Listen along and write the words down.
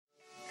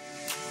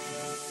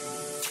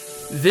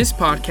This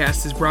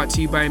podcast is brought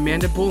to you by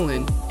Amanda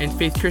Bullen and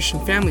Faith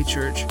Christian Family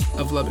Church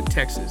of Lubbock,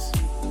 Texas.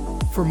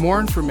 For more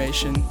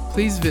information,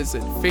 please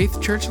visit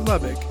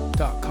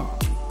faithchurchlubbock.com.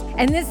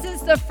 And this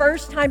is the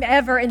first time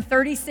ever in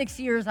 36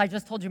 years, I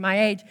just told you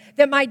my age,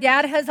 that my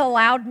dad has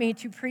allowed me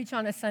to preach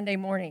on a Sunday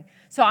morning.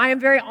 So I am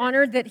very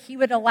honored that he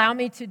would allow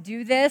me to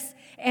do this.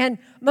 And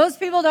most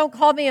people don't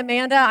call me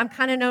Amanda. I'm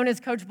kind of known as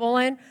Coach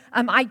Bullen.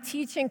 I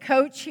teach and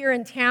coach here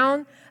in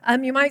town.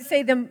 You might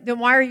say, then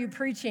why are you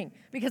preaching?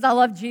 Because I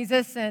love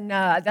Jesus, and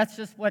that's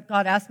just what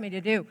God asked me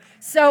to do.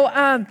 So,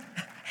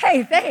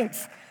 hey,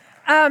 thanks.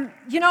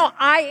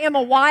 I am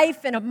a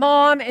wife and a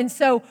mom, and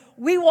so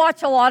we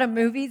watch a lot of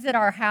movies at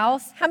our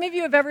house. How many of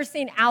you have ever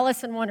seen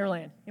Alice in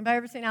Wonderland? Anybody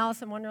ever seen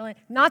Alice in Wonderland?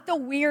 Not the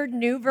weird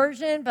new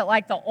version, but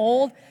like the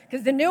old,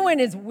 because the new one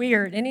is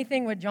weird.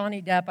 Anything with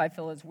Johnny Depp, I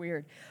feel, is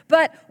weird.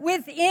 But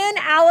within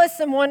Alice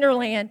in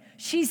Wonderland,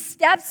 she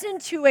steps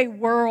into a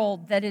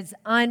world that is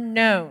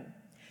unknown.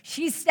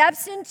 She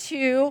steps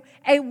into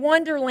a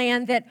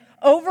wonderland that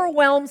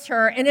overwhelms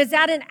her and is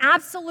at an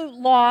absolute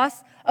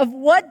loss of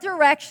what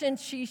direction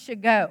she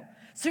should go.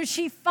 So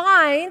she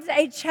finds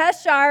a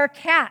Cheshire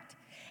cat,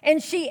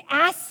 and she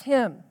asks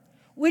him,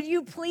 "Would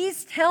you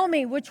please tell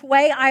me which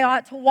way I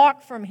ought to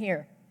walk from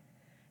here?"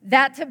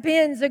 "That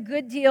depends a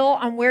good deal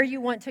on where you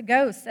want to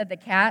go," said the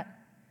cat.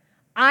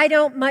 "I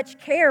don't much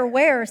care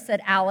where,"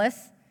 said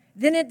Alice.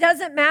 "Then it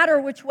doesn't matter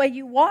which way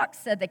you walk,"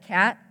 said the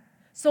cat.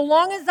 "So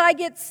long as I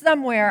get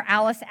somewhere,"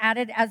 Alice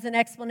added as an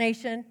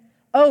explanation.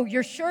 "Oh,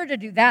 you're sure to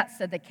do that,"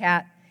 said the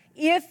cat,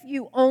 "if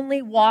you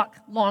only walk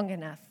long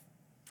enough."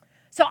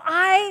 So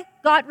I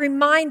got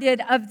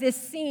reminded of this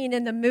scene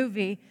in the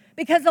movie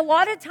because a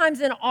lot of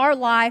times in our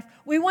life,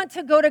 we want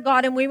to go to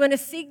God and we want to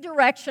seek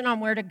direction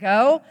on where to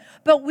go,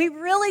 but we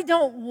really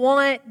don't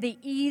want the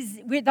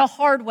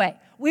hard way.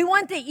 We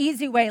want the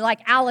easy way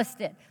like Alice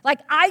did. Like,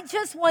 I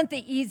just want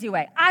the easy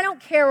way. I don't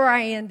care where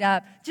I end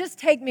up. Just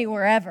take me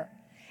wherever.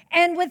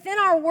 And within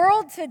our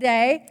world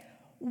today,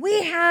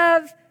 we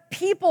have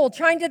people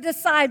trying to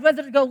decide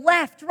whether to go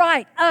left,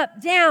 right, up,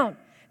 down.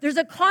 There's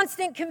a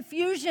constant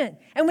confusion,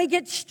 and we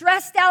get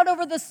stressed out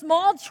over the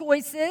small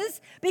choices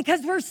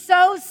because we're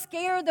so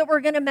scared that we're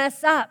going to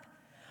mess up.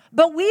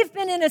 But we've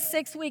been in a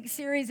 6-week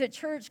series at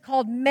church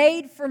called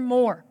Made for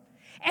More.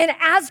 And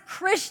as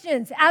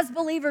Christians, as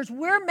believers,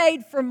 we're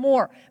made for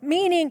more,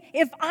 meaning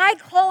if I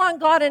call on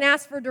God and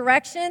ask for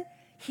direction,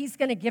 He's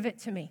going to give it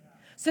to me.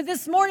 So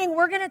this morning,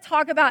 we're going to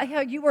talk about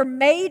how you were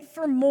made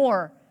for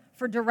more,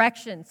 for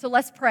direction. So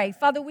let's pray.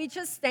 Father, we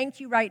just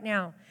thank you right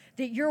now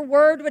that your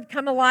word would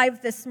come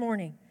alive this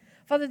morning.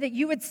 Father, that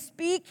you would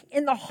speak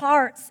in the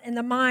hearts and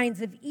the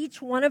minds of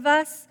each one of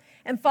us.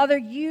 And Father,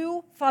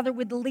 you, Father,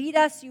 would lead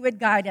us, you would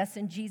guide us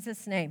in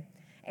Jesus' name.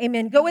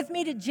 Amen. Go with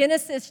me to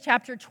Genesis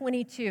chapter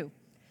 22.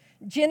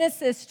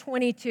 Genesis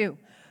 22.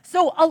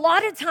 So a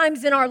lot of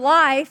times in our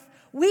life,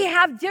 we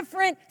have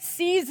different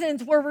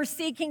seasons where we're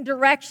seeking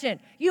direction.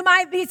 You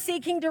might be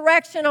seeking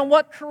direction on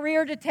what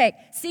career to take,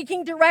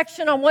 seeking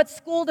direction on what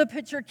school to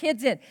put your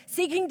kids in,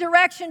 seeking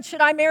direction,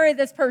 should I marry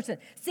this person,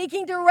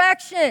 seeking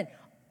direction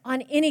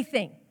on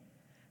anything.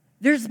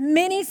 There's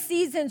many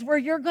seasons where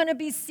you're going to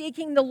be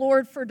seeking the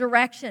Lord for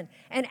direction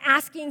and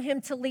asking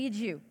Him to lead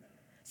you.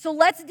 So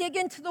let's dig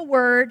into the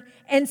Word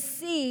and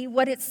see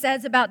what it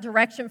says about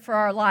direction for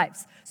our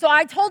lives. So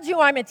I told you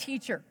I'm a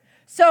teacher.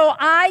 So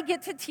I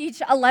get to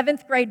teach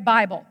 11th grade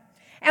Bible.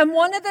 And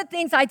one of the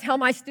things I tell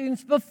my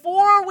students,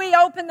 before we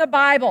open the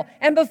Bible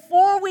and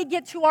before we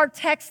get to our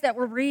text that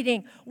we're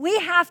reading, we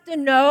have to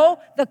know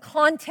the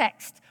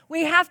context.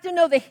 We have to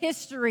know the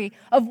history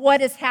of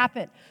what has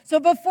happened. So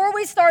before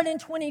we start in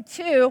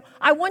 22,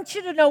 I want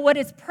you to know what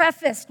is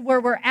prefaced where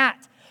we're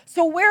at.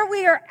 So where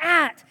we are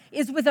at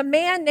is with a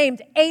man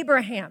named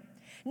Abraham.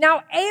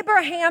 Now,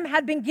 Abraham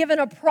had been given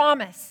a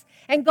promise.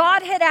 And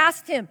God had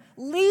asked him,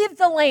 leave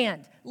the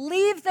land,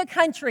 leave the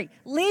country,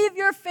 leave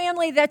your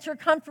family that you're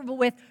comfortable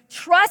with,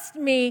 trust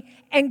me,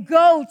 and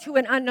go to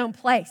an unknown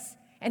place.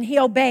 And he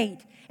obeyed,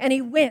 and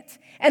he went.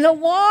 And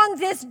along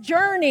this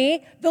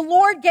journey, the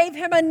Lord gave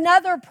him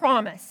another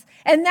promise.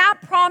 And that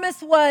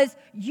promise was,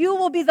 you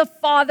will be the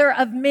father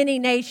of many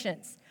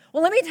nations.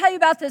 Well, let me tell you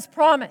about this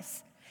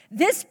promise.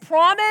 This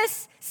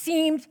promise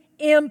seemed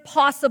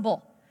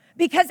impossible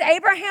because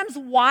Abraham's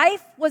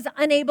wife was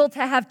unable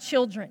to have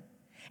children.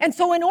 And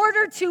so in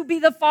order to be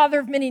the father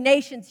of many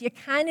nations, you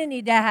kind of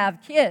need to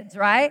have kids,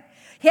 right?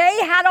 He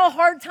had a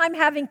hard time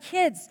having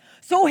kids.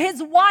 So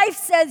his wife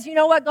says, you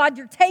know what, God,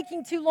 you're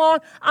taking too long.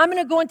 I'm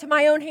going to go into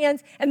my own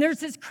hands. And there's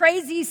this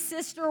crazy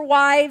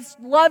sister-wives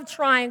love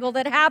triangle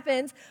that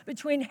happens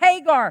between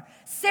Hagar,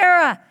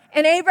 Sarah,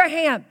 and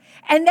Abraham.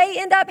 And they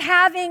end up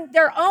having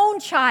their own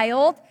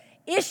child,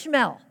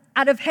 Ishmael,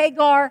 out of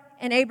Hagar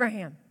and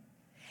Abraham.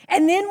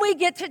 And then we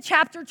get to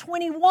chapter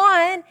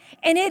 21,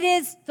 and it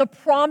is the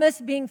promise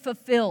being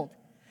fulfilled.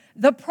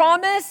 The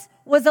promise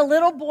was a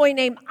little boy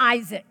named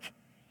Isaac,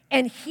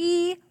 and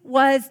he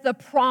was the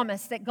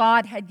promise that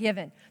God had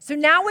given. So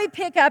now we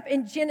pick up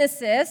in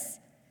Genesis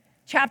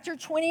chapter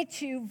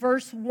 22,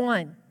 verse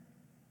 1.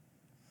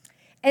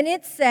 And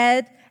it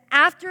said,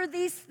 After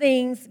these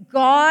things,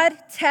 God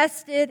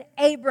tested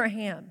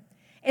Abraham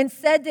and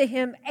said to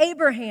him,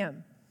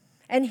 Abraham.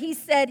 And he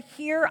said,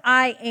 here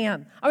I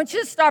am. I want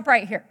you to stop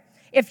right here.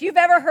 If you've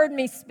ever heard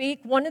me speak,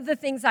 one of the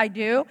things I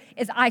do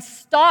is I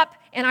stop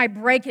and I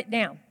break it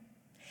down.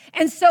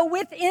 And so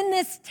within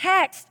this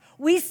text,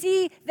 we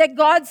see that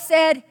God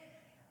said,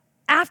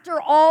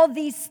 after all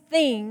these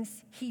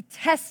things, he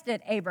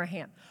tested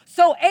Abraham.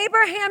 So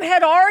Abraham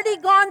had already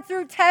gone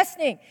through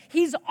testing.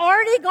 He's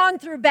already gone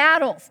through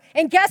battles.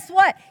 And guess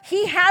what?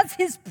 He has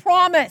his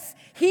promise.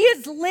 He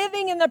is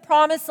living in the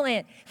promised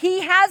land.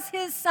 He has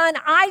his son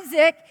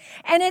Isaac,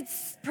 and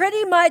it's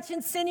pretty much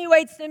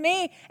insinuates to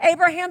me,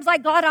 Abraham's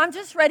like, God, I'm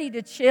just ready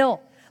to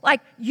chill.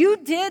 Like, you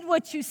did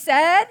what you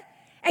said,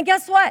 and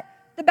guess what?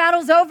 The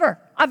battle's over.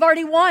 I've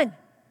already won.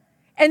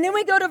 And then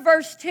we go to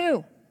verse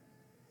 2,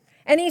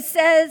 and he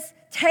says,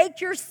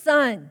 take your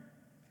son,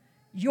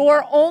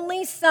 your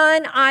only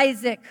son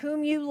Isaac,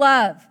 whom you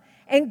love,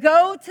 and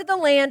go to the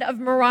land of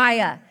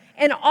Moriah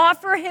and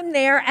offer him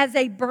there as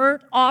a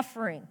burnt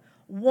offering,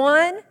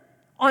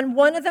 on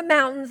one of the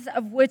mountains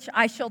of which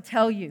I shall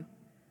tell you.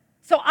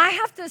 So I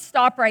have to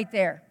stop right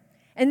there.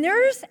 And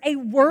there's a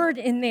word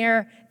in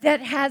there that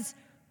has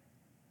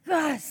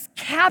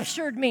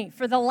captured me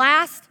for the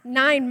last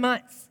 9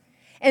 months.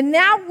 And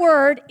that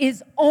word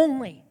is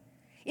only.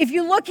 If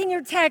you look in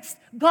your text,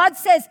 God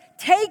says,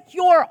 take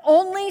your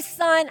only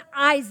son,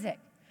 Isaac.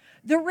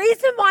 The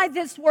reason why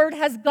this word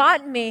has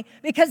gotten me,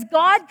 because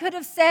God could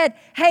have said,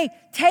 hey,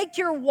 take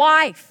your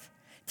wife,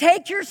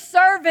 take your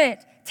servant,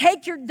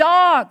 take your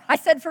dog. I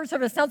said first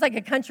service, sounds like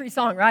a country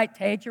song, right?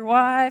 Take your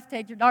wife,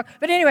 take your dog.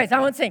 But anyways, I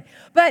won't sing.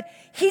 But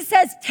he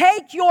says,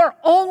 take your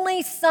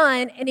only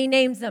son, and he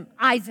names him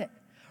Isaac.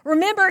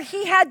 Remember,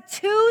 he had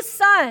 2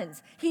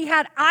 sons. He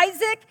had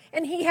Isaac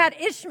and he had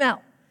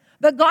Ishmael.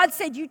 But God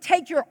said, you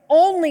take your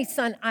only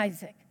son,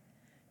 Isaac.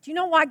 Do you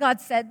know why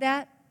God said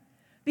that?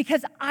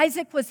 Because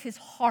Isaac was his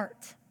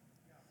heart.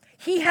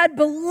 He had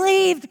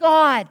believed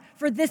God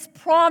for this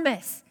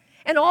promise.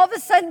 And all of a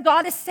sudden,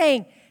 God is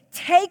saying,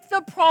 take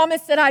the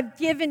promise that I've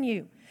given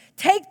you.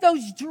 Take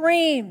those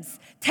dreams.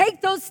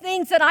 Take those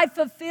things that I've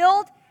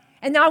fulfilled.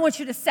 And now I want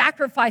you to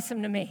sacrifice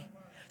them to me.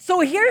 So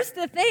here's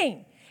the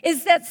thing,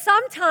 is that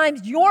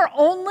sometimes your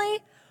only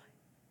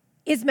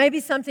is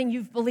maybe something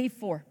you've believed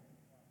for.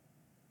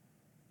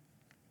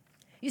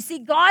 You see,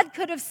 God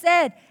could have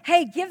said,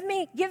 hey, give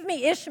me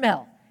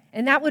Ishmael,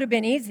 and that would have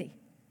been easy.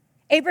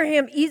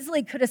 Abraham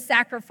easily could have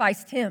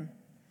sacrificed him.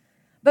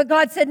 But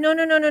God said,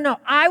 no.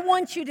 I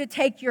want you to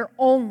take your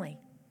only.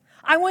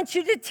 I want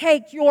you to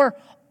take your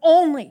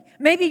only,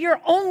 maybe your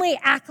only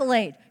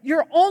accolade,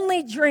 your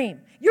only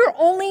dream, your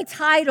only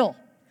title.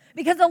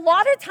 Because a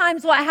lot of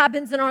times what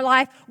happens in our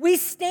life, we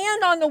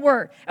stand on the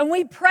word and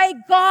we pray,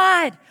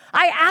 God,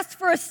 I ask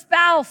for a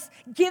spouse.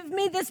 Give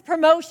me this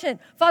promotion.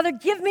 Father,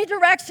 give me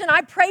direction.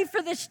 I pray for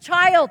this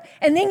child.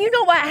 And then you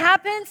know what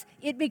happens?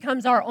 It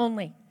becomes our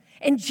only.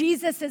 And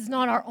Jesus is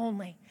not our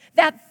only.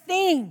 That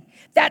thing,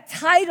 that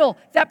title,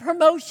 that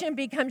promotion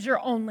becomes your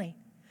only.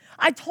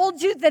 I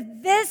told you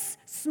that this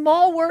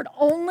small word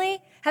only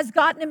has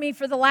gotten to me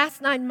for the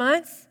last 9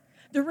 months.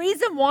 The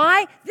reason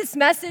why this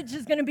message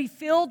is going to be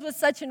filled with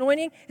such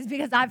anointing is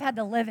because I've had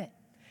to live it.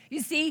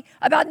 You see,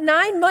 about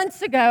 9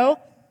 months ago,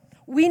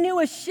 we knew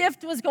a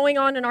shift was going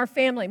on in our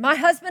family. My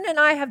husband and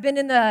I have been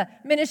in the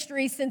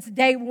ministry since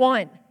day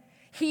one.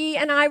 He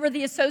and I were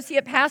the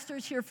associate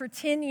pastors here for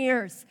 10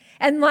 years.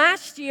 And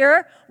last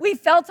year, we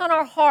felt on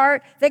our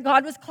heart that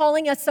God was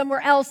calling us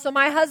somewhere else. So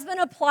my husband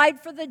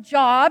applied for the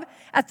job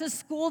at the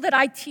school that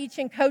I teach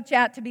and coach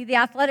at to be the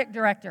athletic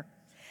director.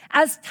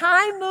 As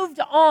time moved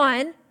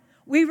on,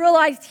 we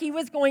realized he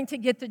was going to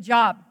get the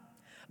job.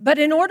 But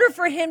in order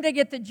for him to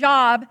get the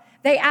job,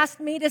 they asked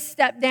me to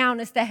step down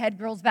as the head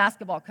girls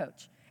basketball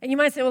coach. And you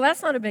might say, well,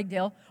 that's not a big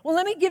deal. Well,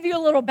 let me give you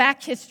a little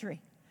back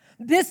history.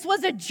 This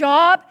was a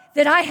job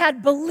that I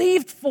had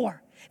believed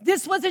for.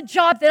 This was a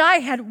job that I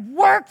had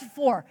worked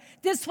for.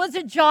 This was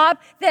a job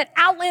that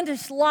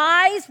outlandish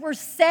lies were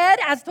said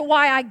as to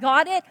why I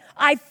got it.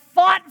 I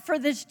fought for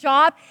this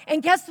job.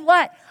 And guess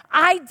what?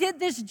 I did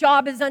this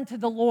job as unto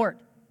the Lord.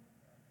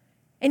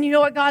 And you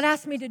know what God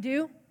asked me to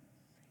do?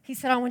 He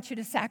said, I want you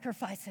to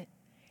sacrifice it.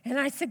 And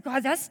I said,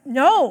 God, that's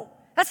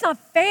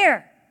not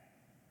fair.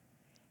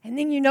 And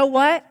then you know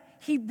what?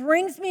 He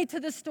brings me to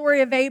the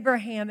story of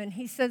Abraham, and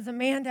he says,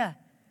 Amanda,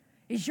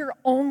 is your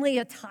only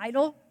a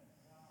title?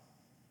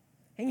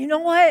 And you know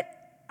what?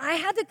 I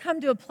had to come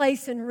to a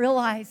place and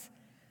realize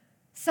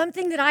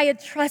something that I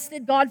had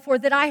trusted God for,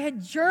 that I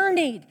had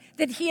journeyed,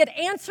 that he had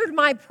answered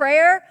my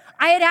prayer.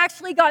 I had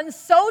actually gotten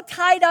so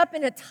tied up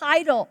in a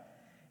title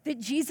that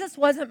Jesus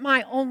wasn't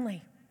my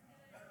only.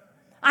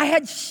 I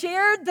had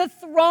shared the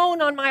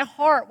throne on my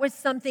heart with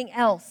something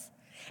else.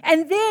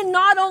 And then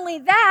not only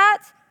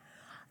that,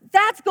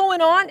 that's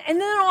going on,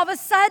 and then all of a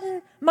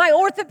sudden, my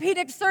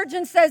orthopedic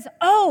surgeon says,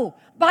 oh,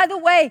 by the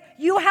way,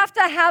 you have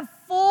to have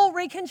full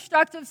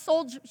reconstructive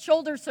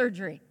shoulder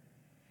surgery.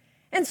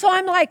 And so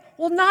I'm like,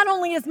 well, not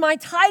only is my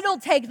title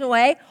taken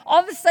away,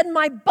 all of a sudden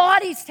my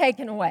body's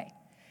taken away.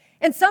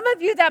 And some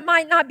of you, that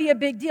might not be a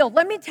big deal.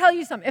 Let me tell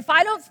you something. If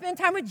I don't spend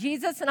time with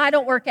Jesus and I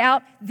don't work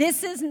out,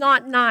 this is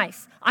not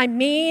nice. I'm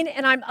mean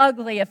and I'm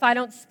ugly if I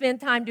don't spend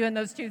time doing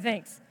those two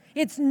things.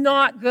 It's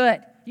not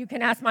good. You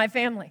can ask my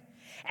family.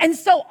 And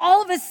so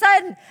all of a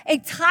sudden, a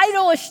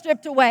title is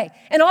stripped away.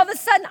 And all of a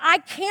sudden, I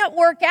can't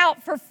work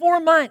out for 4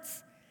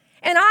 months.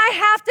 And I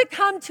have to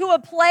come to a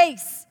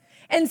place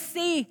and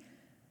see,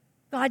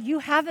 God, you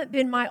haven't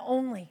been my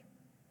only.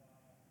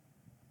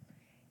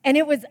 And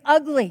it was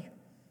ugly.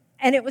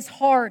 And it was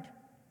hard.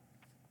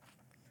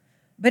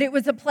 But it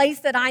was a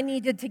place that I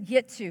needed to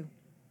get to.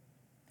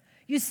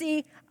 You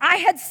see, I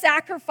had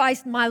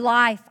sacrificed my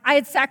life. I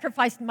had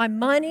sacrificed my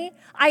money.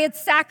 I had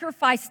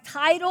sacrificed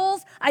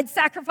titles. I'd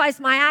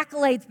sacrificed my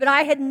accolades, but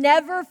I had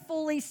never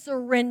fully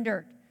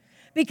surrendered.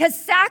 Because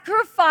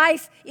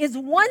sacrifice is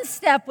one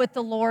step with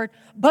the Lord,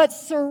 but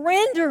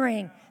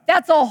surrendering,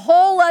 that's a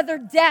whole other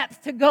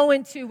depth to go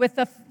into with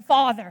the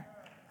Father.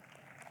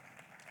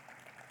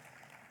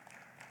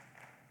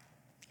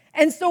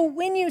 And so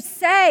when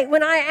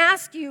I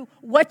ask you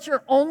what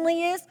your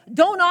only is,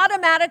 don't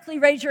automatically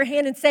raise your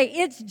hand and say,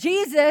 it's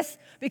Jesus,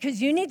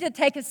 because you need to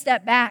take a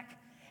step back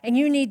and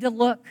you need to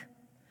look.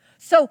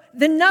 So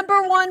the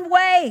number one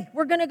way,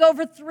 we're going to go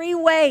over 3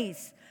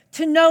 ways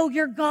to know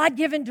your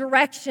God-given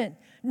direction.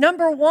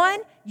 Number 1,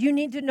 you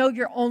need to know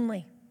your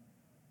only.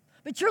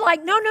 But you're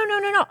like, no.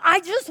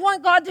 I just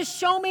want God to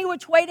show me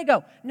which way to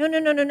go.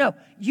 No.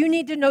 You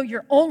need to know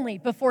your only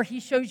before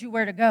he shows you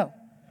where to go.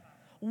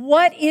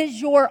 What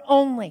is your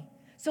only?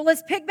 So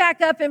let's pick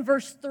back up in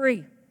verse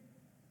 3.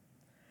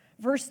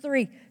 Verse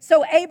 3.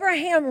 So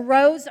Abraham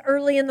rose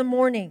early in the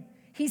morning.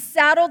 He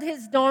saddled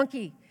his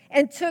donkey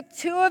and took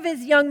 2 of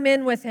his young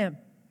men with him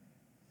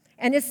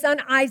and his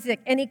son Isaac,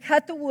 and he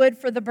cut the wood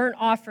for the burnt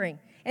offering.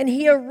 And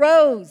he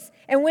arose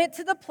and went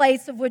to the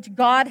place of which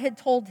God had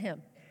told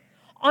him.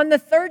 On the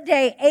 3rd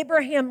day,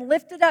 Abraham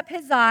lifted up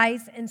his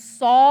eyes and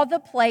saw the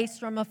place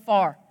from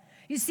afar.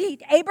 You see,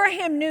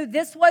 Abraham knew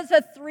this was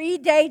a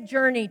 3-day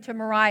journey to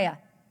Moriah.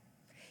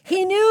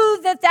 He knew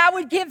that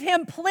would give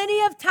him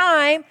plenty of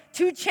time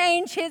to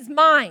change his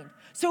mind.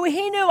 So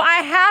he knew,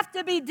 I have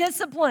to be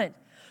disciplined.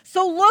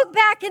 So look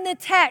back in the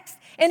text,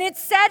 and it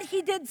said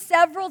he did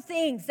several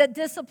things that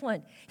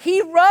disciplined.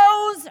 He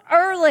rose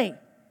early.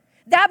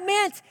 That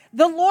meant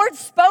the Lord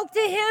spoke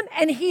to him,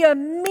 and he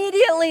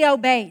immediately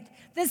obeyed.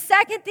 The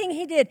second thing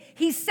he did,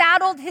 he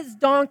saddled his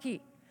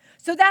donkey.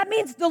 So that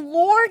means the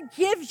Lord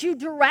gives you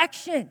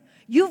direction.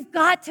 You've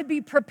got to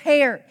be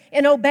prepared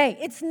and obey.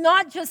 It's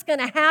not just going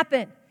to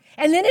happen.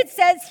 And then it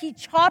says he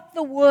chopped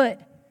the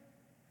wood.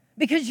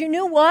 Because you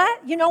know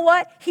what?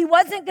 He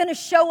wasn't going to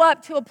show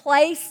up to a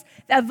place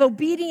of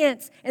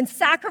obedience and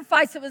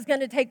sacrifice that was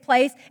going to take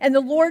place. And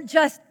the Lord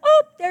just,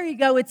 there you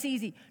go, it's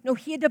easy. No,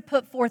 he had to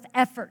put forth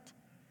effort.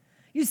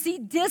 You see,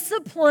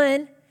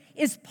 discipline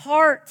is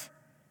part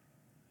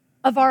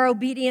of our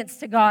obedience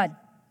to God.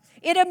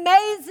 It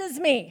amazes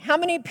me how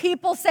many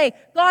people say,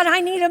 God,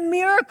 I need a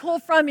miracle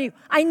from you.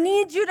 I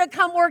need you to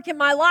come work in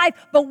my life,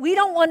 but we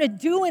don't want to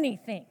do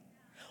anything.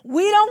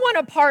 We don't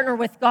want to partner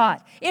with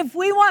God. If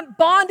we want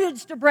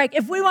bondage to break,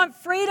 if we want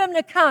freedom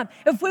to come,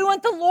 if we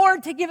want the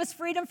Lord to give us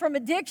freedom from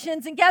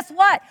addictions, and guess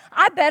what?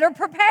 I better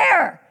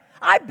prepare.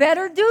 I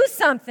better do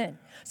something.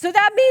 So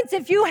that means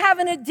if you have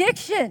an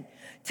addiction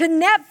to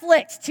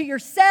Netflix, to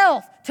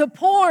yourself, to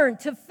porn,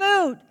 to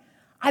food,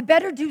 I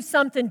better do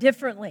something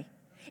differently.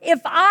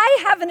 If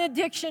I have an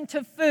addiction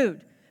to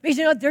food,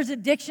 because there's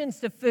addictions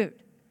to food.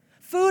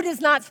 Food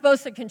is not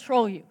supposed to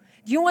control you.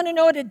 Do you want to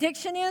know what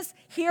addiction is?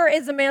 Here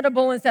is Amanda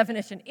Bullen's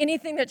definition.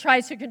 Anything that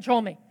tries to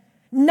control me.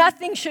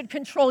 Nothing should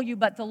control you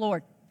but the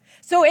Lord.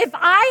 So if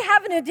I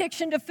have an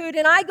addiction to food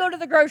and I go to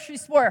the grocery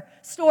store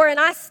and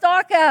I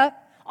stock up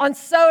on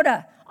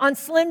soda, on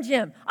Slim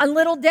Jim, on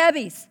Little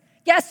Debbie's,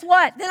 guess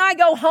what? Then I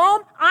go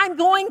home, I'm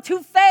going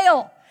to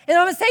fail. And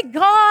I'm going to say,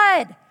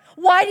 God,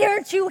 why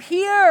aren't you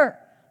here?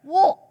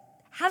 Well,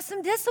 have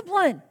some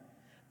discipline.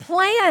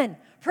 Plan.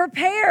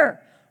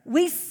 Prepare.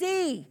 We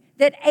see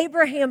that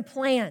Abraham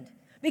planned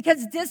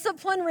because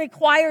discipline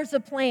requires a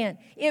plan.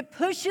 It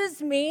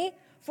pushes me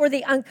for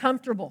the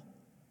uncomfortable.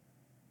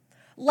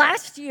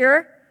 Last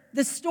year,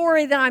 the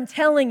story that I'm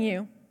telling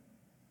you,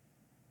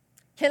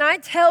 can I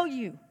tell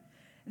you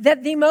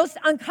that the most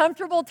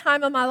uncomfortable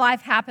time of my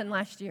life happened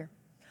last year?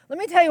 Let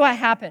me tell you what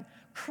happened.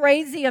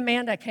 Crazy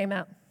Amanda came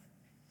out.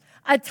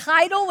 A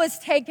title was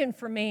taken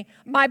from me.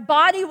 My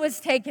body was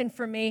taken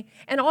from me.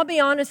 And I'll be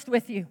honest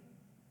with you.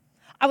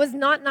 I was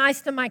not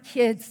nice to my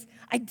kids.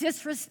 I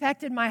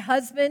disrespected my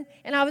husband.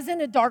 And I was in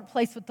a dark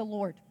place with the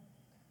Lord.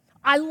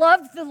 I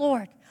loved the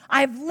Lord.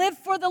 I've lived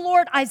for the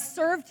Lord. I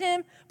served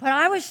him. But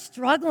I was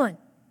struggling.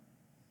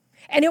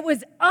 And it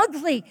was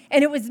ugly.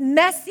 And it was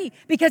messy.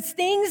 Because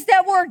things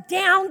that were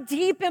down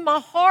deep in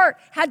my heart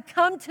had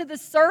come to the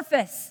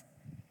surface.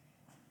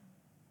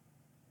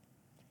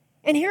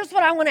 And here's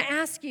what I want to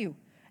ask you.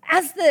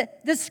 As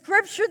the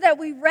scripture that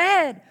we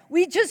read,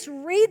 we just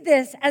read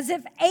this as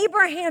if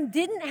Abraham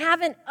didn't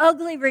have an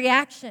ugly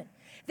reaction.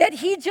 that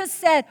he just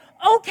said,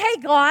 okay,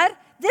 God,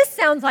 this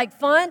sounds like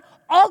fun.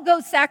 I'll go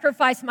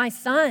sacrifice my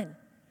son.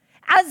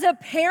 As a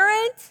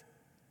parent,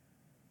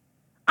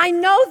 I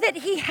know that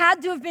he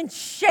had to have been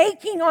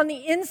shaking on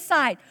the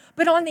inside,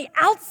 but on the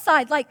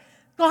outside, like,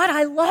 God,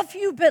 I love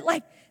you, but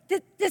like,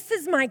 this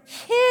is my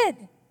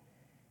kid.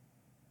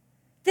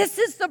 This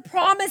is the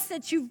promise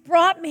that you've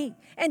brought me.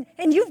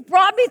 And you've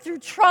brought me through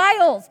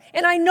trials.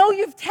 And I know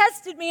you've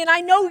tested me, and I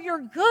know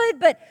you're good,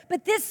 but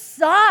this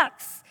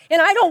sucks.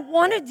 And I don't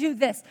want to do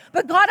this.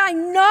 But God, I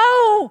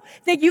know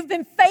that you've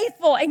been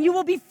faithful, and you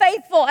will be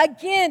faithful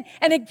again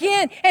and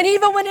again. And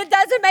even when it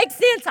doesn't make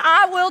sense,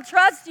 I will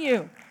trust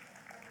you.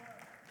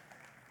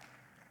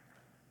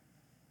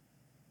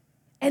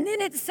 And then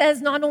it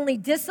says not only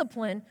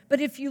discipline, but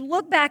if you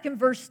look back in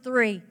verse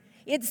 3,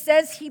 it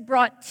says he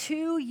brought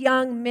 2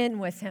 young men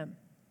with him.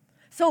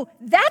 So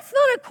that's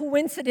not a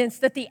coincidence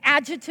that the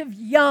adjective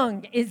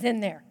young is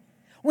in there.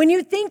 When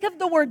you think of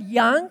the word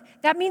young,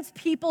 that means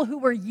people who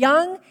were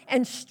young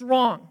and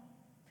strong.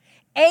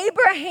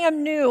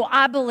 Abraham knew,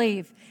 I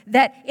believe,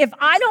 that if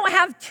I don't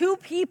have 2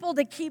 people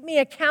to keep me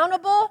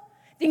accountable,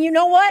 then you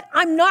know what?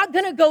 I'm not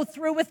going to go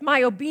through with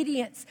my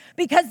obedience,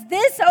 because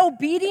this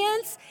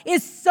obedience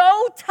is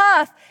so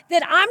tough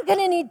that I'm going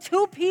to need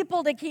 2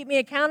 people to keep me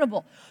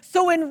accountable.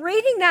 So in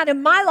reading that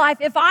in my life,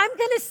 if I'm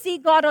going to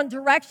seek God on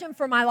direction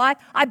for my life,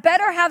 I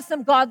better have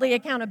some godly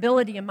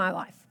accountability in my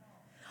life.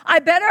 I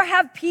better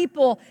have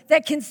people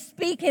that can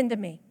speak into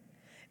me,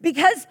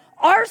 because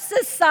our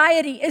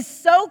society is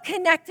so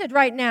connected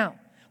right now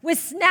with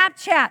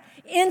Snapchat,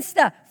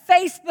 Insta,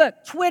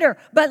 Facebook, Twitter,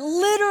 but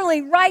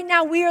literally right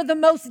now we are the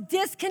most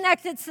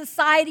disconnected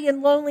society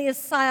and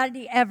loneliest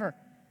society ever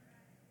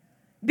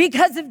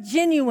because of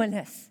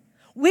genuineness.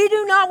 We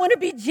do not want to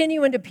be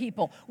genuine to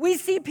people. We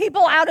see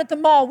people out at the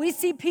mall. We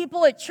see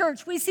people at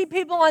church. We see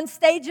people on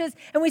stages,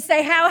 and we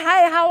say,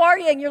 "Hi, how are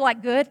you?" And you're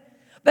like, "Good."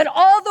 But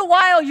all the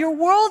while, your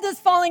world is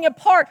falling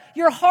apart.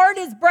 Your heart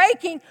is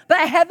breaking.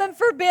 But heaven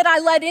forbid I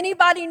let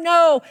anybody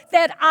know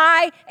that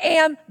I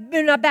am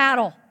in a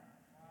battle,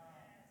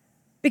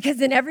 because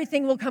then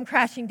everything will come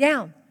crashing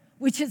down,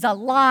 which is a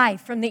lie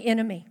from the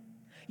enemy.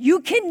 You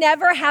can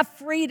never have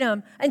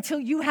freedom until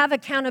you have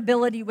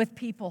accountability with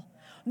people.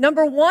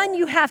 Number 1,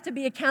 you have to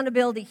be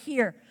accountability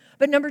here.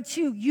 But number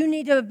 2, you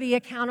need to be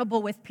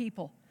accountable with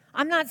people.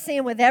 I'm not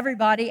saying with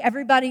everybody.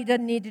 Everybody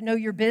doesn't need to know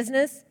your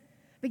business.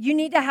 But you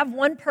need to have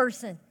one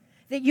person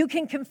that you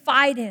can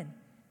confide in.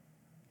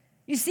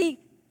 You see,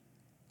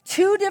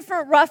 2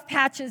 different rough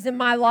patches in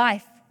my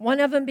life, one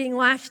of them being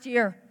last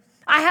year.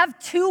 I have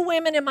 2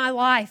 women in my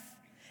life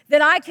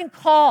that I can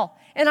call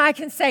and I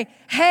can say,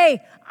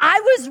 "Hey, I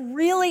was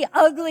really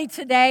ugly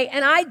today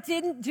and I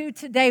didn't do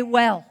today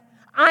well.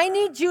 I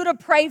need you to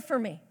pray for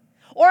me."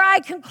 Or I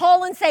can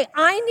call and say,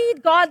 "I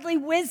need godly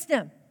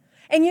wisdom."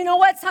 And you know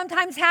what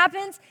sometimes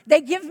happens?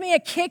 They give me a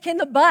kick in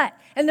the butt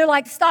and they're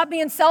like, "Stop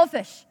being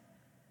selfish."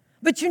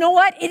 But you know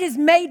what? It has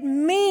made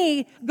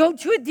me go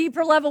to a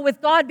deeper level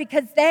with God,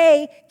 because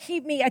they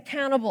keep me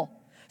accountable.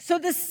 So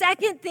the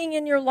second thing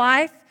in your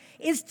life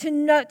is to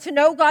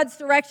know God's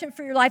direction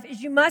for your life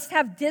is you must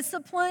have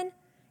discipline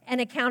and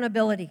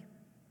accountability.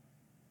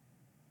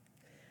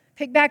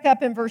 Pick back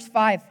up in verse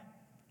 5.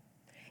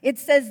 It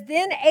says,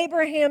 "Then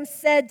Abraham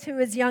said to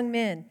his young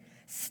men,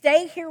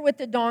 'Stay here with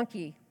the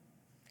donkey,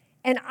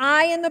 and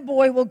I and the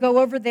boy will go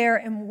over there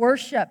and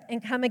worship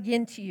and come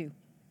again to you.'"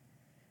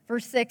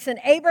 Verse 6, "And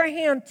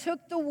Abraham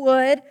took the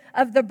wood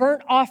of the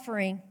burnt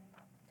offering,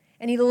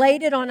 and he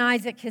laid it on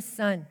Isaac his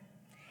son.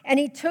 And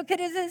he took it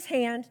in his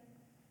hand,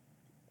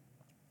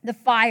 the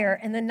fire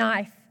and the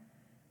knife.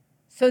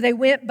 So they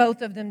went,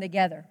 both of them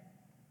together."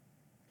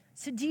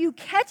 So do you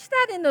catch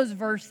that in those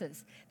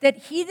verses? That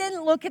he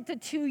didn't look at the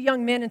 2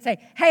 young men and say,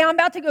 "Hey, I'm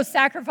about to go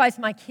sacrifice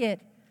my kid."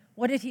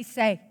 What did he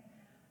say?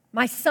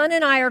 "My son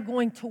and I are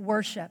going to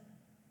worship."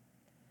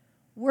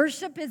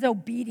 Worship is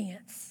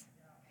obedience.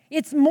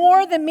 It's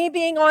more than me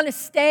being on a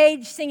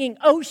stage singing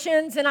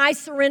 "Oceans" and "I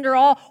Surrender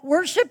All."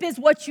 Worship is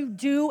what you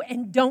do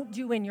and don't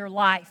do in your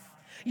life.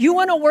 You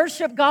want to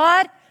worship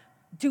God?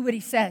 Do what he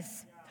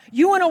says.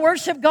 You want to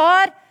worship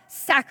God?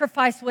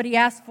 Sacrifice what he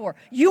asked for.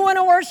 You want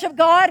to worship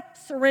God?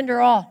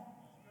 Surrender all.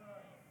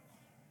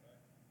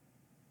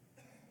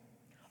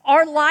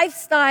 Our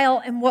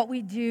lifestyle and what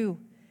we do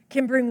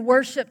can bring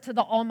worship to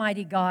the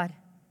Almighty God.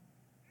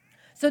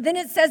 So then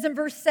it says in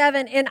verse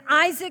 7, "And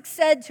Isaac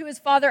said to his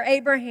father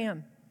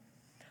Abraham,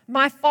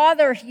 'My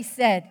father,' he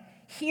said,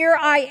 'here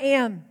I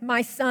am,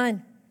 my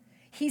son.'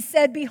 He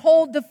said,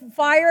 'Behold the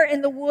fire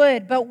and the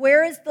wood, but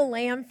where is the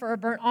lamb for a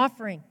burnt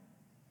offering?'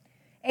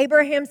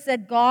 Abraham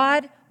said,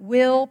 'God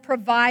will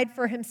provide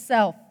for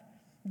himself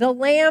the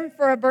lamb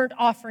for a burnt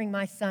offering,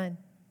 my son.'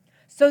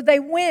 So they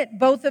went,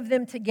 both of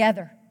them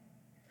together."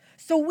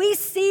 So we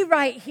see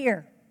right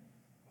here,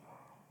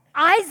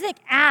 Isaac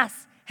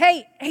asks,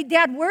 hey,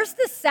 Dad, where's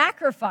the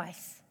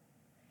sacrifice?"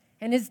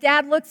 And his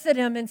dad looks at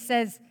him and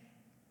says,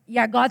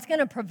 "Yeah, God's going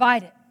to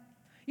provide it."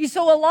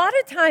 So a lot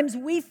of times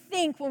we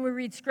think when we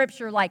read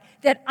scripture like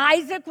that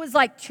Isaac was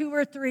like 2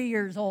 or 3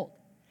 years old.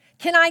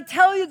 Can I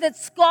tell you that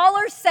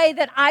scholars say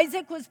that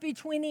Isaac was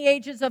between the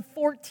ages of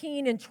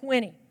 14 and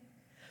 20?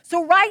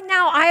 So right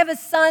now, I have a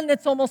son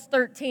that's almost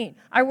 13.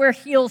 I wear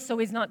heels, so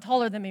he's not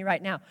taller than me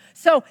right now.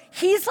 So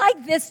he's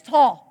like this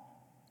tall.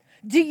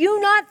 Do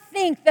you not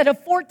think that a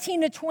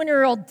 14 to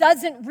 20-year-old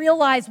doesn't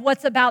realize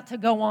what's about to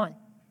go on?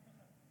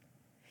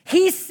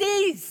 He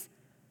sees,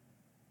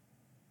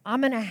 I'm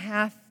going to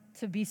have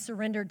to be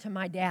surrendered to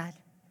my dad.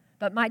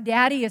 But my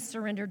daddy is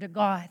surrendered to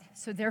God,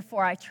 so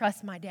therefore I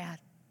trust my dad.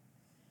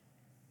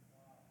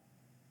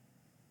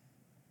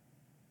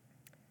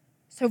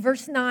 So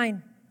verse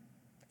 9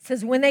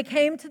 says, when they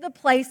came to the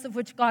place of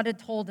which God had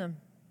told him,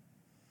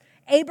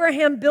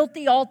 Abraham built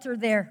the altar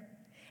there,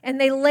 and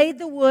they laid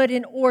the wood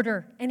in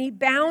order, and he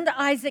bound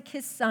Isaac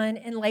his son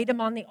and laid him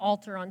on the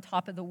altar on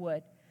top of the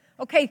wood.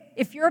 Okay,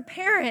 if you're a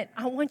parent,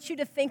 I want you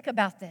to think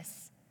about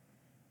this.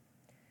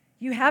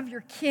 You have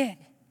your kid,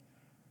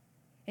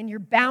 and you're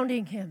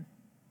bounding him,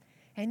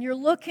 and you're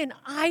looking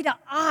eye to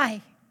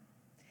eye,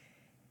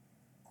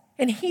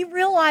 and he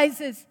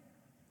realizes,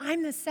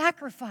 I'm the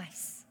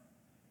sacrifice.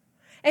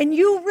 And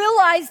you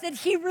realize that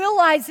he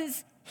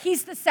realizes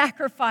he's the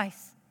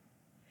sacrifice.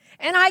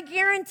 And I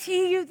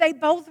guarantee you they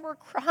both were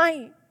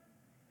crying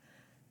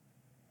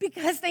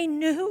because they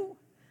knew,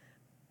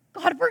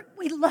 God,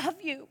 we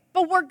love you,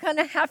 but we're going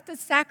to have to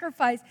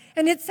sacrifice.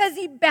 And it says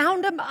he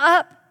bound him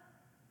up.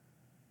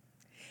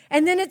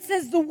 And then it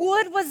says the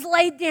wood was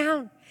laid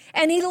down,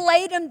 and he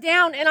laid him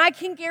down. And I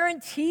can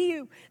guarantee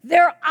you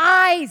their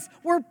eyes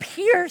were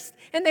pierced,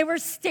 and they were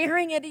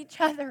staring at each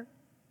other.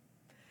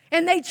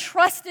 And they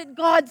trusted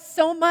God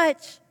so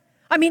much.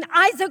 I mean,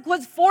 Isaac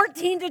was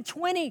 14 to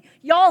 20.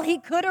 Y'all, he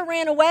could have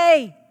ran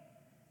away.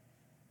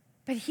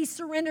 But he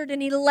surrendered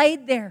and he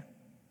laid there.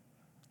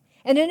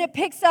 And then it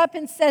picks up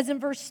and says in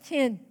verse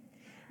 10,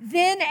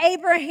 then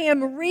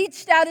Abraham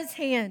reached out his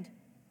hand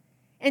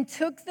and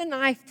took the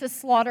knife to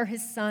slaughter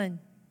his son.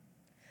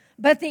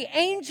 But the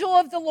angel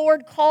of the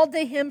Lord called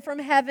to him from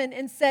heaven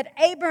and said,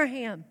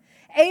 Abraham,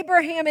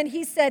 Abraham. And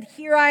he said,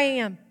 here I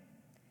am.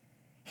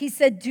 He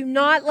said, do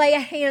not lay a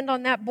hand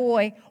on that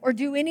boy or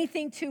do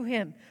anything to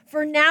him.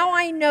 For now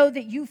I know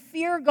that you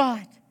fear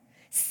God,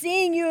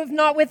 seeing you have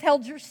not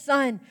withheld your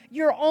son,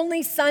 your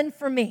only son,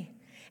 from me.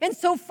 And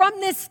so from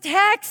this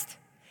text,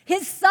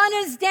 his son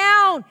is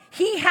down.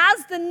 He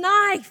has the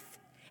knife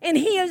and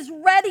he is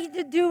ready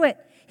to do it.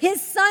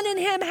 His son and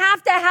him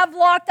have to have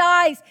locked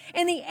eyes.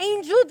 And the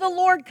angel of the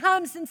Lord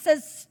comes and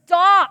says,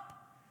 stop.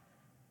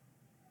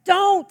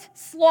 Don't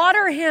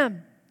slaughter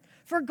him.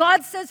 For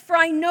God says, for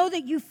I know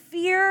that you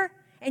fear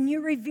and you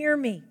revere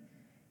me,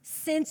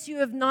 since you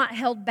have not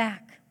held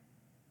back.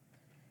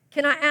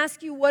 Can I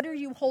ask you, what are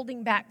you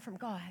holding back from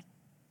God?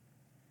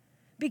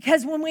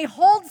 Because when we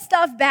hold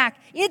stuff back,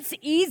 it's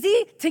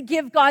easy to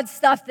give God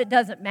stuff that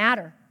doesn't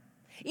matter.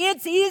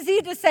 It's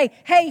easy to say,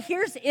 hey,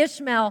 here's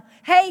Ishmael.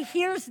 Hey,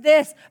 here's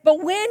this.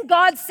 But when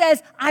God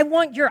says, I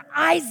want your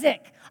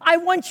Isaac, I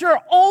want your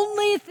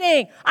only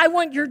thing. I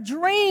want your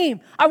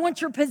dream. I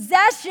want your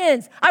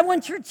possessions. I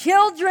want your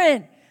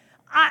children.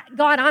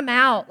 God, I'm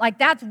out. Like,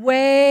 that's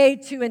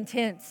way too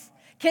intense.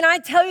 Can I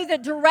tell you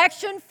that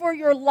direction for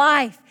your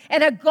life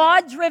and a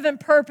God-driven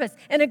purpose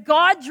and a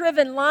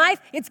God-driven life,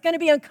 it's going to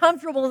be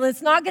uncomfortable and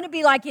it's not going to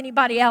be like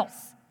anybody else.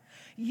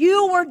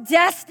 You were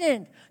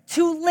destined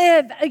to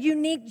live a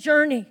unique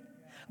journey.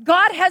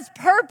 God has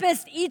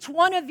purposed each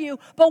one of you,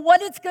 but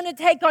what it's going to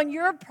take on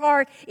your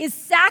part is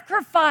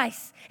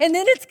sacrifice. And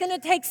then it's going to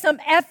take some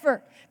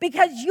effort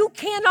because you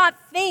cannot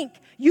think,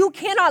 you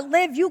cannot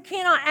live, you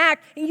cannot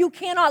act, and you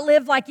cannot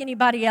live like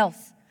anybody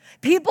else.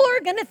 People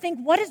are going to think,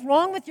 what is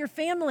wrong with your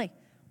family?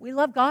 We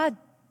love God.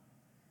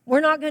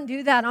 We're not going to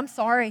do that. I'm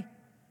sorry.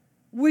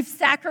 We've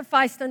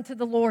sacrificed unto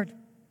the Lord.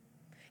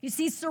 You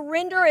see,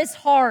 surrender is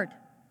hard.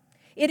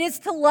 It is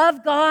to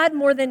love God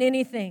more than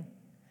anything,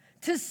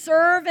 to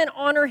serve and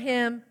honor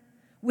Him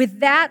with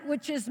that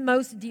which is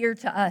most dear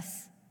to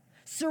us.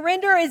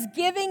 Surrender is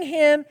giving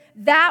Him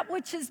that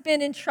which has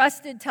been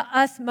entrusted to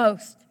us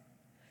most.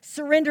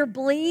 Surrender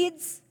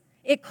bleeds.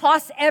 It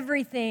costs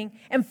everything.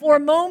 And for a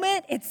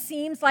moment, it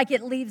seems like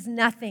it leaves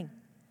nothing.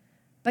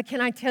 But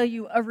can I tell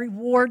you, a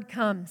reward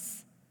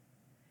comes.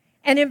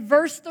 And in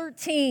verse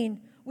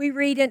 13, we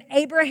read, and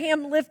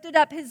Abraham lifted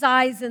up his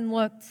eyes and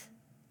looked.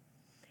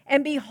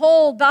 And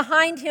behold,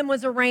 behind him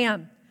was a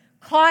ram,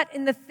 caught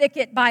in the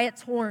thicket by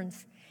its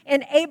horns.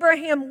 And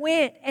Abraham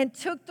went and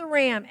took the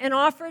ram and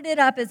offered it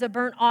up as a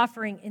burnt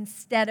offering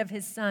instead of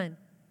his son.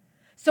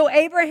 So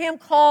Abraham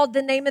called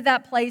the name of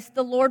that place,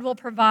 the Lord will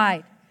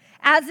provide.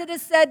 As it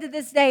is said to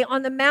this day,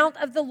 on the mount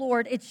of the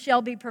Lord it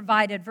shall be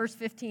provided. Verse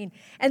 15.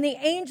 And the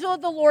angel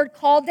of the Lord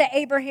called to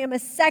Abraham a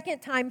second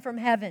time from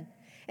heaven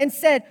and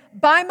said,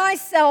 by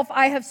myself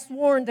I have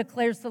sworn,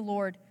 declares the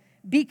Lord,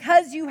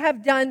 because you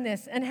have done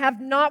this and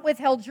have not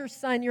withheld your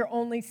son, your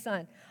only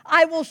son,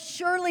 I will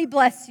surely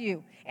bless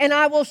you, and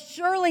I will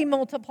surely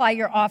multiply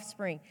your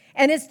offspring.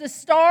 And as the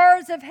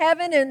stars of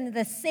heaven and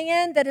the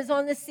sand that is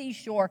on the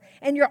seashore,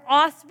 and your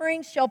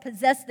offspring shall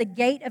possess the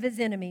gate of his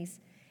enemies,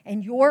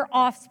 and your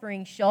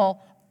offspring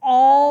shall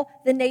all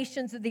the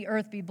nations of the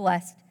earth be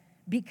blessed,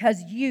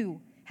 because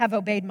you have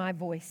obeyed my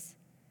voice.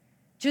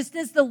 Just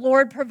as the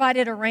Lord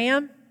provided a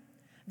ram,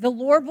 the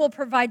Lord will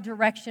provide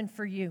direction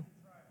for you.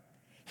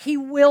 He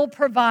will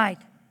provide.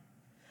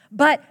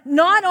 But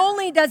not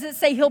only does it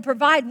say he'll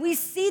provide, we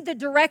see the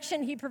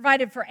direction he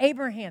provided for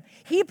Abraham.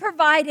 He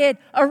provided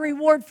a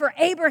reward for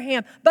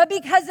Abraham, but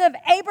because of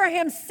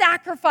Abraham's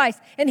sacrifice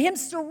and him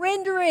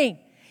surrendering,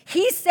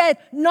 he said,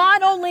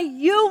 not only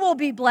you will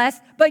be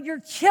blessed, but your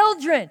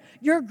children,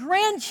 your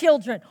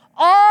grandchildren,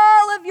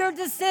 all of your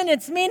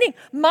descendants, meaning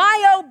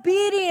my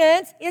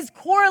obedience is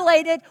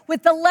correlated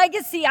with the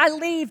legacy I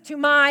leave to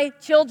my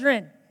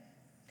children.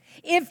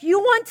 If you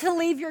want to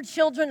leave your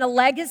children a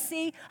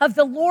legacy of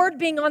the Lord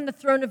being on the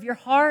throne of your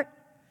heart,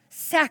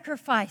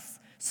 sacrifice,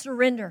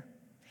 surrender.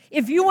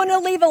 If you want to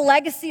leave a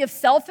legacy of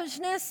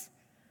selfishness,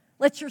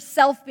 let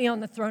yourself be on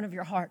the throne of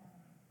your heart.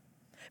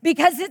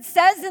 Because it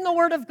says in the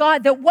Word of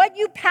God that what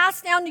you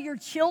pass down to your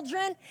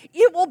children,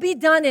 it will be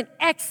done in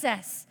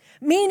excess.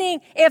 Meaning,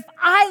 if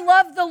I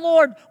love the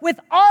Lord with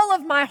all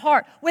of my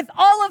heart, with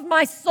all of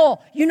my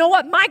soul, you know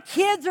what? My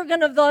kids are going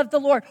to love the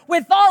Lord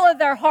with all of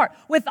their heart,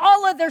 with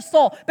all of their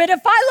soul. But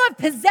if I love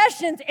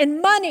possessions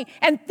and money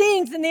and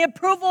things and the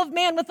approval of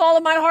man with all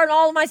of my heart and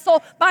all of my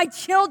soul, my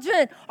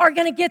children are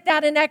going to get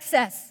that in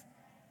excess.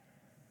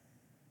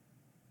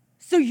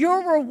 So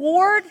your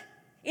reward,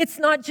 it's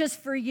not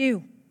just for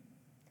you.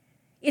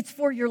 It's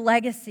for your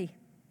legacy.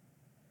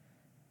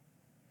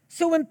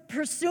 So in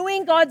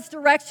pursuing God's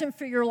direction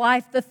for your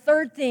life, the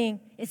third thing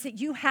is that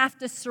you have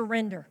to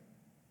surrender.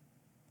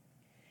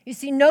 You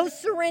see, no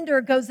surrender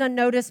goes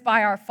unnoticed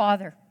by our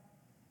Father.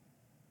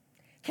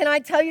 Can I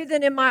tell you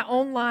that in my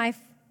own life,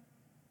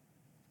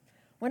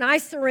 when I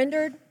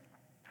surrendered,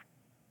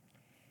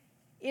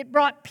 it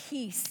brought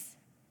peace.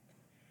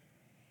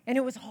 And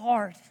it was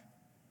hard.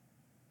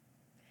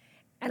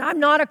 And I'm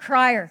not a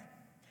crier.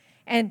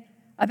 And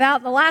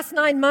about the last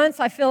 9 months,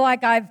 I feel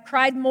like I've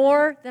cried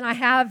more than I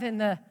have in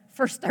the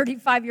first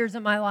 35 years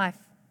of my life.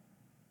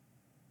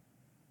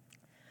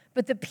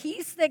 But the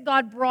peace that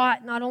God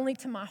brought not only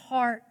to my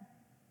heart,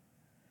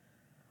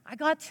 I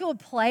got to a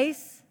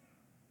place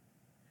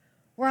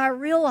where I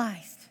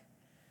realized,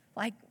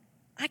 like,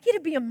 I get to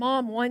be a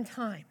mom one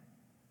time.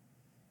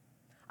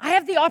 I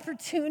have the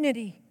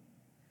opportunity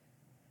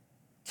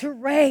to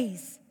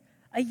raise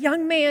a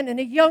young man and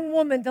a young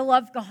woman to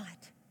love God.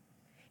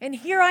 And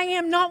here I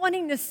am not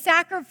wanting to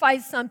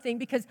sacrifice something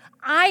because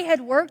I had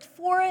worked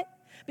for it,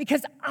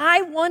 because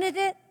I wanted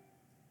it.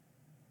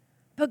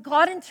 But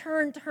God in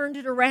turn turned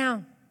it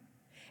around.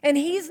 And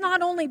He's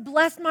not only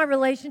blessed my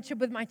relationship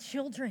with my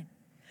children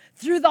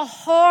through the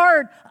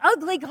hard,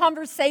 ugly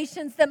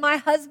conversations that my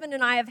husband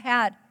and I have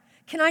had.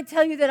 Can I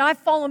tell you that I've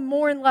fallen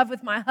more in love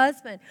with my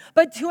husband?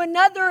 But to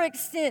another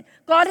extent,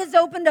 God has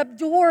opened up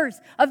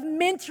doors of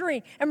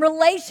mentoring and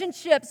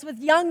relationships with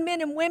young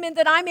men and women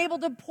that I'm able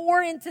to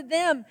pour into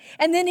them.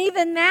 And then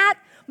even that,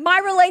 my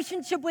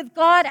relationship with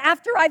God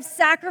after I've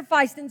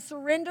sacrificed and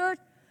surrendered,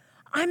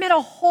 I'm at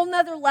a whole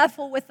nother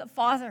level with the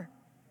Father.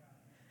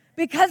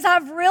 Because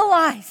I've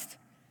realized,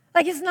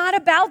 like, it's not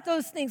about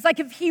those things. Like,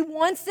 if He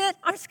wants it,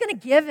 I'm just going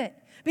to give it.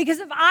 Because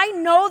if I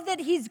know that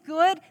He's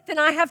good, then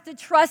I have to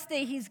trust that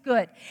He's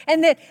good.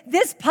 And that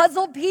this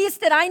puzzle piece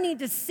that I need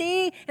to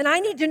see, and I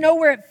need to know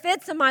where it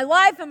fits in my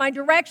life and my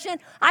direction,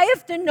 I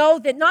have to know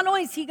that not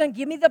only is He going to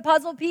give me the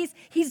puzzle piece,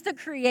 He's the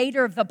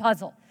creator of the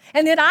puzzle.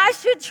 And that I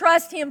should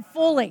trust Him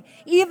fully,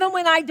 even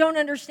when I don't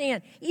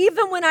understand,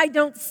 even when I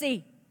don't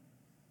see.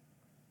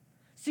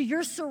 So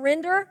your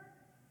surrender,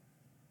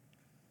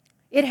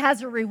 it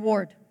has a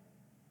reward.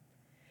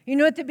 You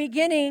know, at the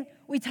beginning,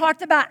 we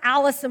talked about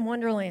Alice in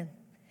Wonderland.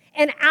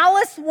 And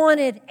Alice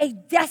wanted a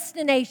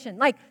destination.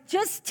 Like,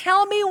 just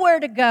tell me where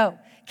to go.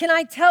 Can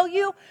I tell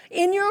you,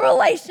 in your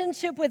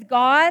relationship with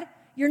God,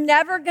 you're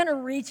never going to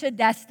reach a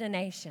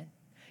destination.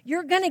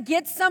 You're going to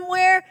get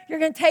somewhere, you're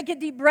going to take a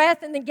deep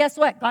breath, and then guess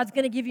what? God's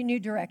going to give you new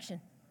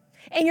direction.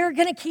 And you're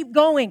going to keep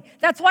going.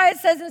 That's why it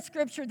says in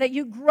Scripture that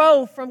you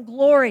grow from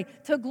glory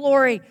to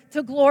glory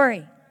to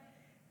glory.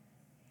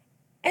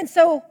 And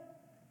so,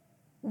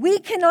 we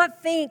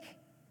cannot think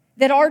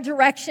that our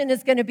direction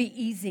is going to be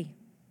easy.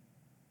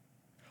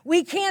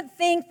 We can't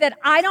think that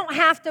I don't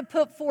have to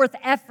put forth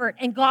effort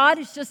and God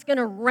is just going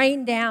to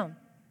rain down.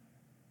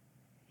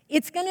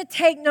 It's going to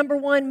take, number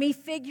one, me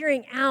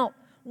figuring out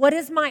what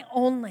is my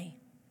only.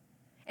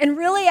 And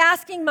really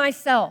asking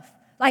myself,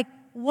 like,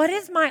 what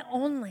is my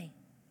only?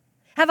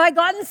 Have I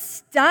gotten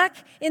stuck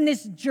in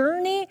this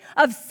journey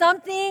of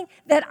something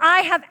that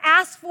I have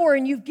asked for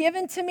and you've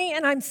given to me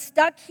and I'm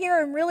stuck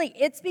here and really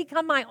it's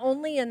become my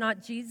only and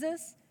not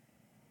Jesus?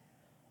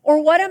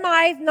 Or what am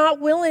I not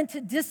willing to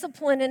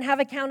discipline and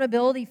have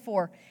accountability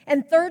for?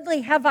 And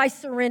thirdly, have I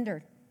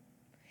surrendered?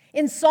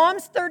 In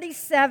Psalms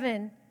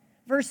 37,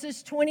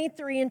 verses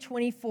 23 and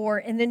 24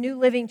 in the New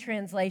Living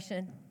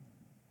Translation,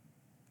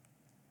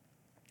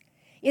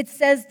 it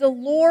says, "The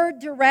Lord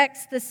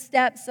directs the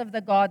steps of the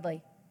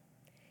godly.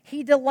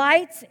 He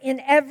delights in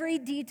every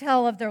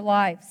detail of their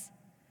lives.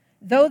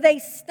 Though they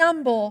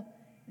stumble,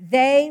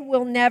 they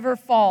will never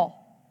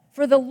fall,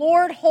 for the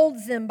Lord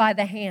holds them by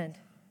the hand.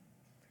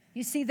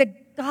 You see, the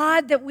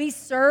God that we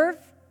serve,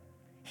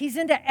 He's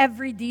into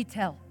every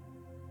detail.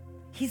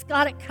 He's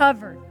got it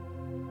covered.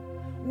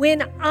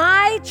 When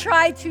I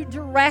try to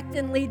direct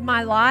and lead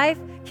my life,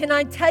 can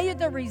I tell you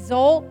the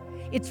result?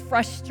 It's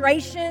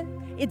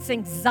frustration, it's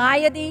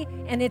anxiety,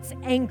 and it's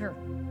anger.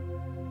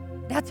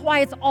 That's why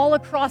it's all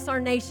across our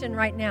nation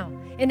right now.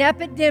 An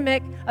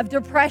epidemic of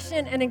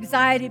depression and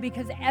anxiety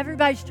because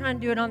everybody's trying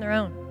to do it on their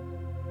own.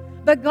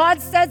 But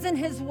God says in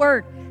His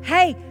Word,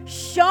 hey,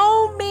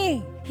 show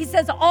me. He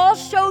says, I'll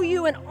show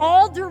you and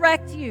I'll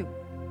direct you.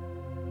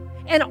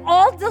 And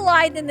I'll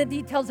delight in the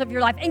details of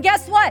your life. And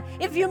guess what?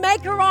 If you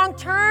make a wrong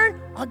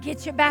turn, I'll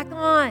get you back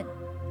on.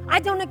 I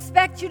don't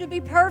expect you to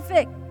be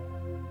perfect.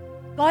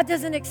 God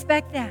doesn't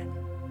expect that.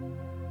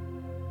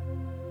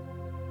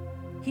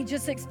 He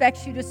just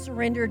expects you to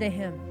surrender to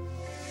Him.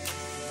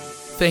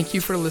 Thank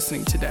you for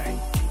listening today.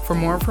 For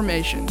more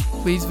information,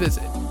 please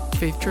visit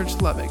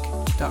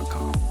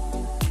faithchurchlubbock.com.